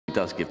He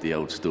does give the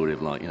old story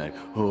of, like, you know,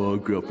 oh, I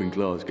grew up in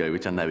Glasgow,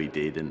 which I know he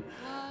did, and,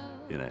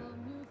 you know,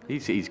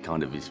 he's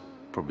kind of, he's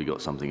probably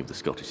got something of the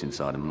Scottish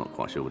inside him. I'm not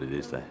quite sure what it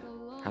is there.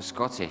 How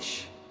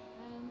Scottish?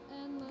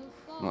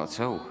 Not at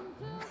all.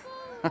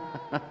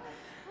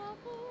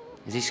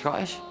 Is he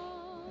Scottish?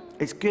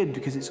 It's good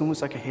because it's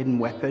almost like a hidden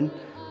weapon,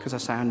 because I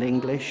sound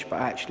English, but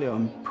actually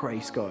I'm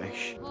pretty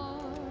Scottish.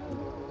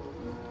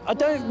 I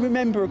don't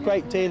remember a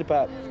great deal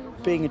about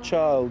being a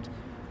child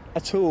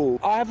at all.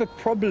 I have a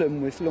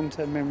problem with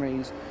long-term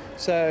memories,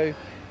 so,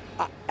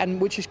 and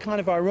which is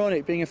kind of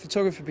ironic being a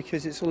photographer,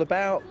 because it's all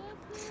about,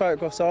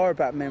 photographs are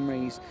about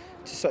memories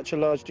to such a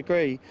large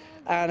degree.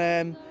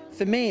 And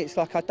for me, it's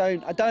like I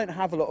don't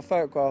have a lot of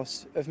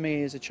photographs of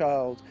me as a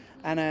child,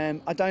 and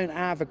I don't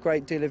have a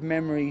great deal of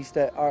memories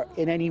that are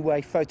in any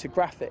way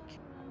photographic.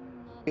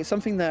 It's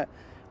something that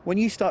when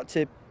you start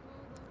to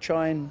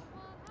try and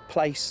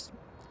place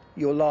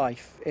your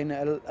life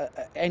in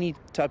any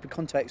type of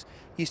context,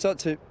 you start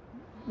to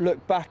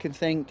look back and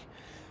think,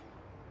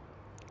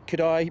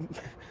 could I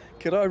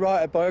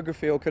write a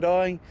biography, or could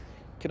I,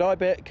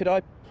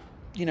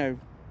 you know,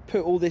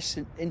 put all this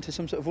into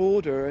some sort of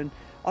order? And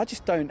I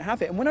just don't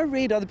have it. And when I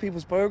read other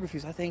people's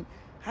biographies, I think,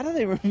 how do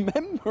they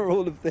remember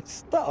all of this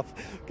stuff?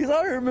 Because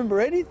I don't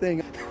remember anything.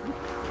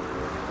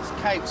 It's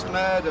Kate's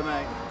murder,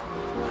 mate.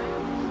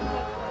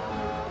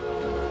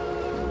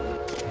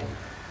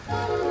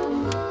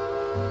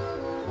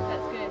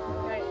 That's good,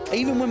 great.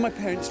 Even when my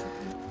parents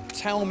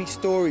tell me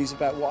stories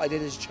about what I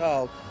did as a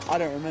child, I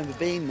don't remember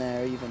being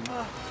there even.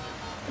 Oh,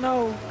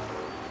 no.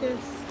 Yes,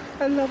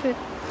 I love it.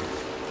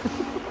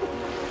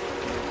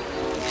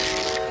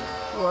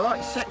 Oh, I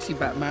like sexy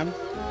Batman.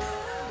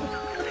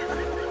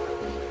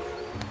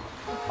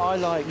 I,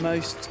 like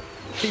most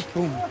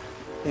people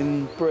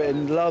in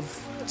Britain, love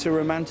to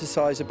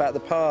romanticise about the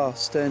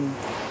past, and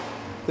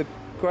the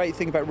great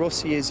thing about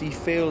Rossi is you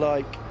feel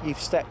like you've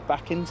stepped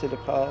back into the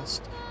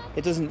past.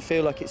 It doesn't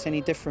feel like it's any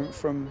different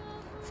from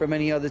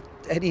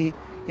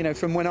you know,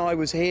 from when I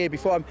was here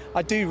before.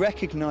 I do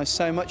recognise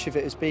so much of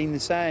it as being the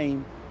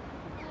same.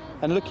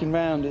 And looking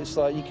round, it's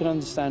like you can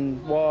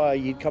understand why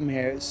you'd come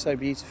here. It's so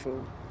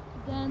beautiful.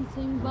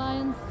 Dancing by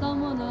in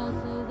someone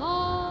else's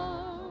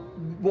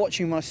arms.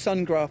 Watching my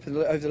son grow up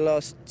over the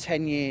last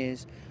 10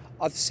 years,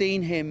 I've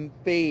seen him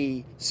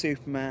be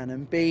Superman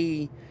and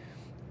be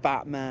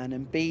Batman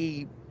and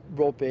be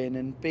Robin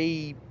and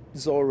be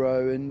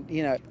Zorro, and,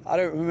 you know, I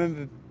don't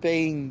remember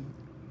being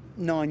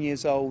 9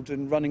 years old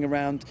and running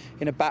around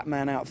in a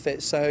Batman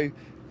outfit, so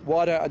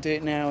why don't I do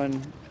it now?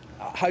 And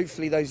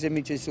hopefully those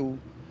images will,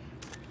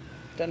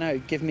 don't know,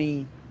 give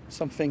me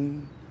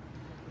something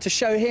to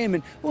show him.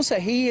 And also,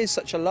 he is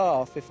such a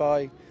laugh. If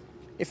I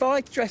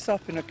dress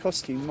up in a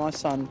costume, my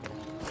son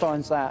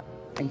finds that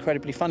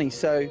incredibly funny.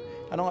 So,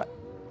 and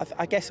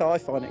I guess I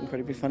find it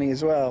incredibly funny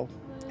as well,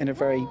 in a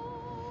very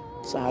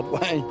sad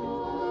way.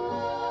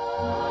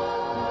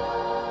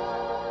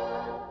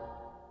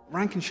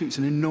 Rankin shoots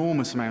an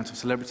enormous amount of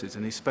celebrities,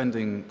 and he's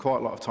spending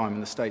quite a lot of time in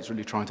the States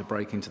really trying to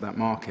break into that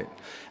market.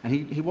 And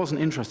he wasn't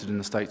interested in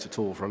the States at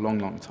all for a long,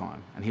 long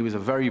time. And he was a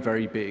very,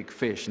 very big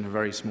fish in a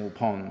very small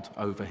pond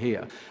over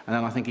here. And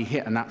then I think he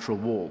hit a natural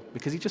wall,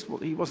 because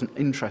he wasn't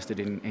interested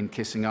in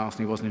kissing ass,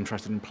 and he wasn't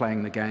interested in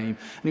playing the game,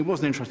 and he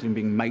wasn't interested in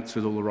being mates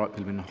with all the right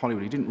people in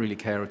Hollywood. He didn't really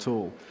care at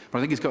all. But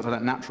I think he's got to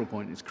that natural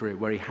point in his career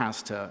where he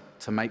has to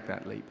make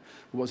that leap.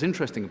 But what's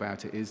interesting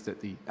about it is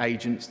that the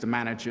agents, the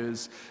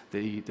managers,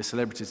 the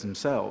celebrities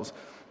themselves,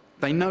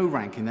 they know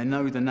Rankin, they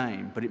know the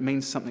name, but it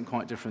means something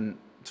quite different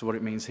to what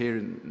it means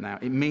here now.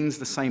 It means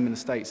the same in the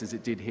States as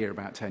it did here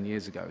about 10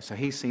 years ago. So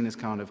he's seen as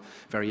kind of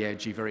very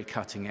edgy, very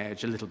cutting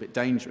edge, a little bit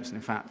dangerous. And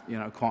in fact, you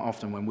know, quite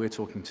often when we're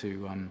talking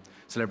to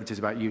celebrities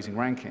about using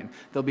Rankin,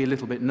 they'll be a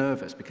little bit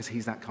nervous because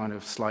he's that kind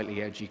of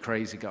slightly edgy,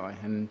 crazy guy.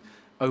 And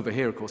over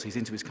here, of course, he's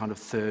into his kind of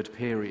third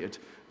period.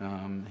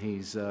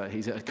 He's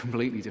at a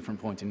completely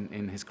different point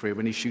in his career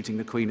when he's shooting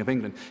the Queen of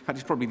England. In fact,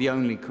 he's probably the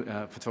only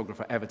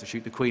photographer ever to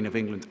shoot the Queen of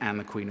England and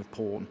the Queen of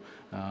Porn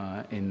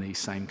in the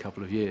same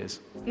couple of years.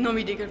 Non,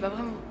 mais il décolle pas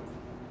vraiment.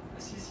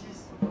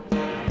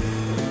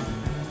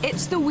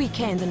 It's the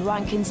weekend and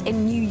Rankin's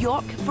in New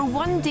York for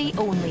one day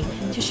only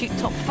to shoot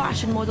top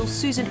fashion model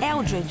Susan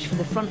Eldridge for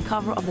the front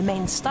cover of the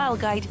men's style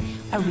guide,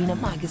 Arena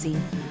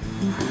magazine.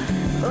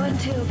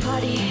 Went to a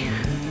party.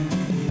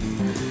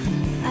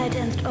 I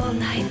danced all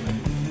night.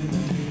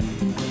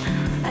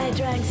 I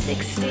drank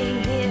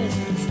 16 beers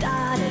and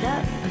started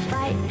up a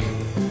fight.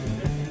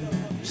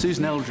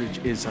 Susan Eldridge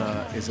is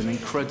an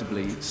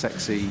incredibly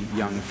sexy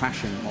young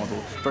fashion model,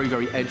 very,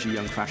 very edgy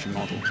young fashion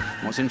model.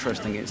 And what's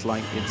interesting, it's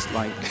like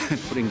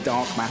putting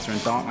dark matter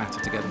and dark matter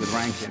together with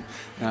Rankin,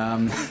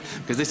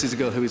 because this is a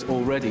girl who is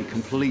already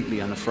completely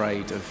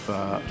unafraid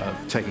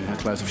of taking her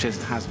clothes off. She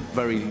has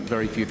very,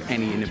 very few, if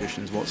any,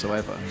 inhibitions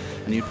whatsoever.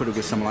 And you put her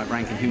with someone like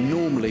Rankin, who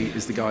normally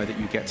is the guy that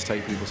you get to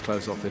take people's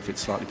clothes off if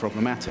it's slightly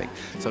problematic.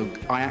 So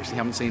I actually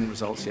haven't seen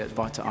results yet,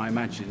 but I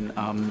imagine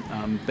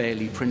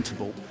barely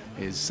printable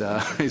is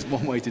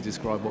one way to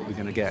describe what we're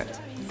going to get.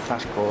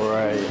 That's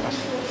great. That's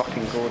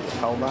fucking gorgeous.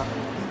 Hold that.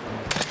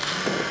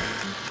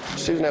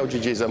 Susan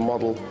Eldridge is a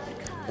model,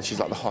 and she's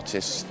like the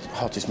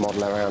hottest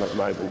model around at the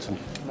moment.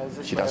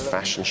 And she does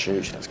fashion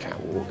shoots, she does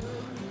catwalk,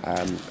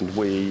 and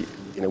we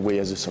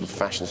as a sort of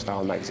fashion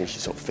style magazine, she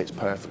sort of fits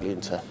perfectly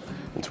into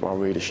our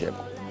readership.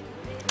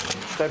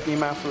 Just open your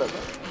mouth a little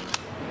bit.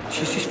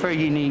 She's just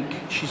very unique.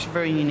 She's a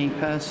very unique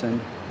person,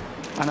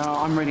 and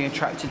I'm really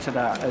attracted to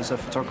that as a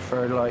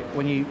photographer. Like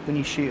when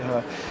you shoot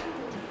her,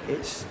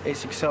 it's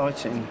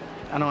exciting,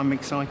 and I'm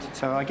excited.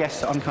 So I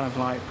guess I'm kind of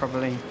like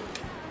probably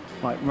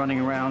like running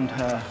around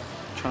her,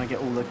 trying to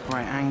get all the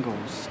right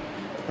angles,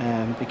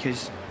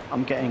 because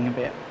I'm getting a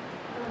bit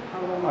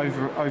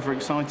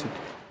overexcited.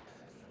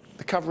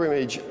 The cover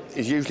image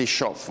is usually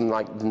shot from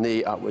like the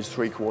knee upwards,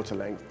 3/4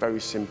 length, very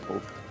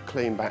simple,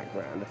 clean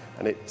background,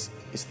 and it's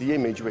the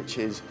image which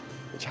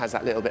has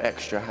that little bit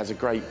extra, has a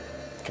great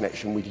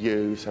connection with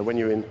you. So when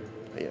you're in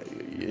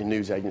your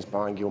newsagent's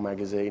buying your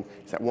magazine,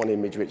 it's that one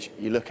image which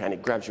you look at and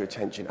it grabs your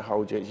attention, it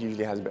holds you, it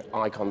usually has a bit of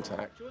eye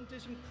contact. Do you want to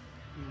do some...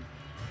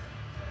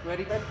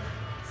 Ready, babe?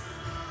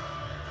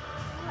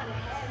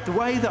 The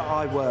way that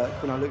I work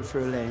when I look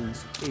through a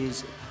lens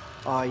is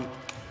I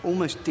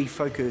almost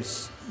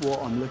defocus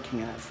what I'm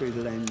looking at through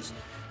the lens.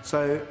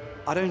 So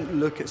I don't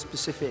look at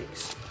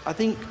specifics. I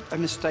think a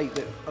mistake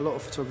that a lot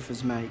of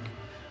photographers make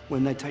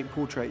when they take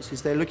portraits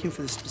is they're looking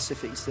for the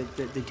specifics,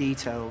 the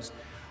details.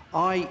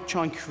 I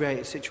try and create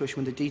a situation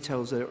where the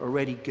details are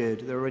already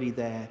good, they're already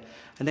there.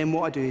 And then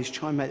what I do is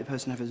try and make the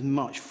person have as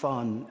much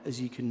fun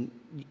as you can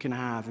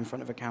have in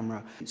front of a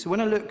camera. So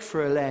when I look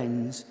for a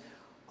lens,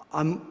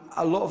 I'm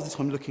a lot of the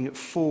time looking at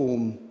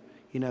form,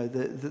 you know,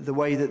 the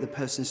way that the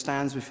person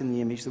stands within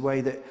the image, the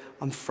way that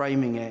I'm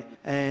framing it.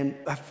 And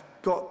I've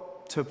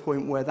got to a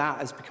point where that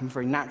has become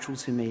very natural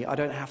to me. I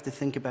don't have to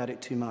think about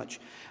it too much.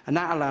 And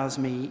that allows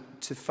me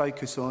to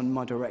focus on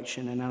my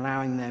direction and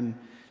allowing them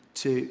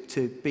to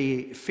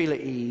feel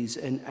at ease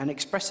and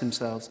express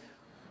themselves.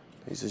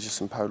 These are just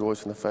some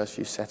Polaroids from the first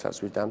few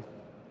setups we've done.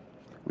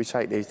 We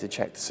take these to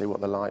check to see what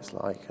the light's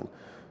like and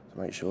to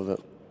make sure that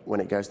when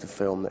it goes to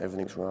film that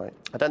everything's right.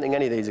 I don't think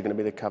any of these are going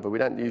to be the cover. We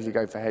don't usually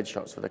go for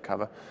headshots for the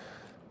cover.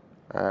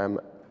 I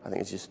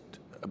think it's just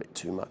a bit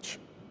too much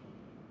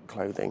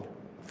clothing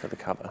for the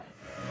cover.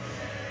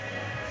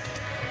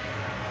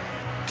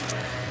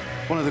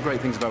 One of the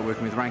great things about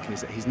working with Rankin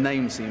is that his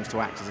name seems to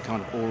act as a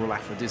kind of oral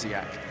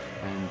aphrodisiac.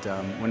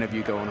 And whenever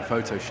you go on a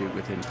photo shoot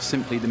with him,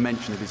 simply the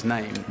mention of his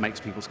name makes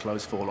people's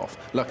clothes fall off.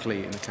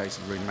 Luckily, in the case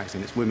of Arena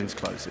magazine, it's women's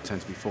clothes that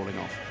tend to be falling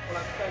off.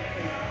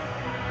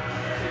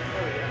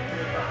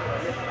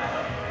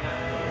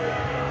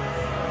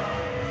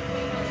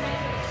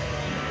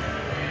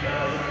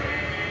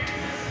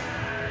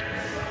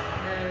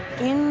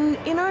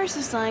 In our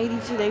society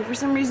today, for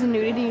some reason,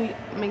 nudity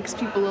makes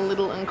people a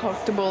little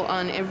uncomfortable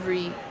on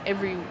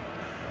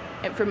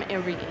from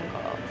every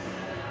angle.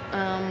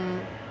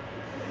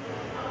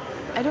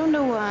 I don't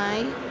know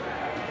why,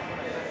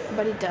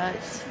 but it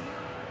does.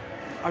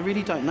 I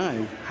really don't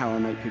know how I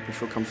make people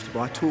feel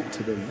comfortable. I talk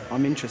to them.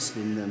 I'm interested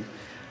in them.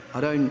 I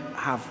don't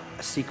have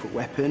a secret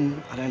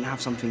weapon. I don't have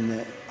something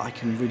that I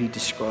can really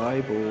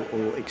describe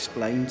or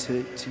explain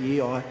to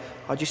you.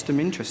 I just am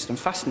interested. I'm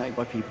fascinated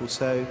by people,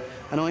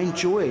 and I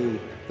enjoy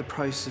the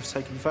process of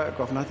taking the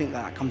photograph, and I think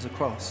that comes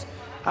across.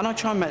 And I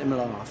try and make them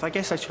laugh. I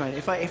guess I try.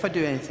 If I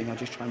do anything, I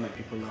just try and make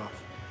people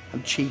laugh.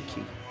 I'm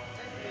cheeky.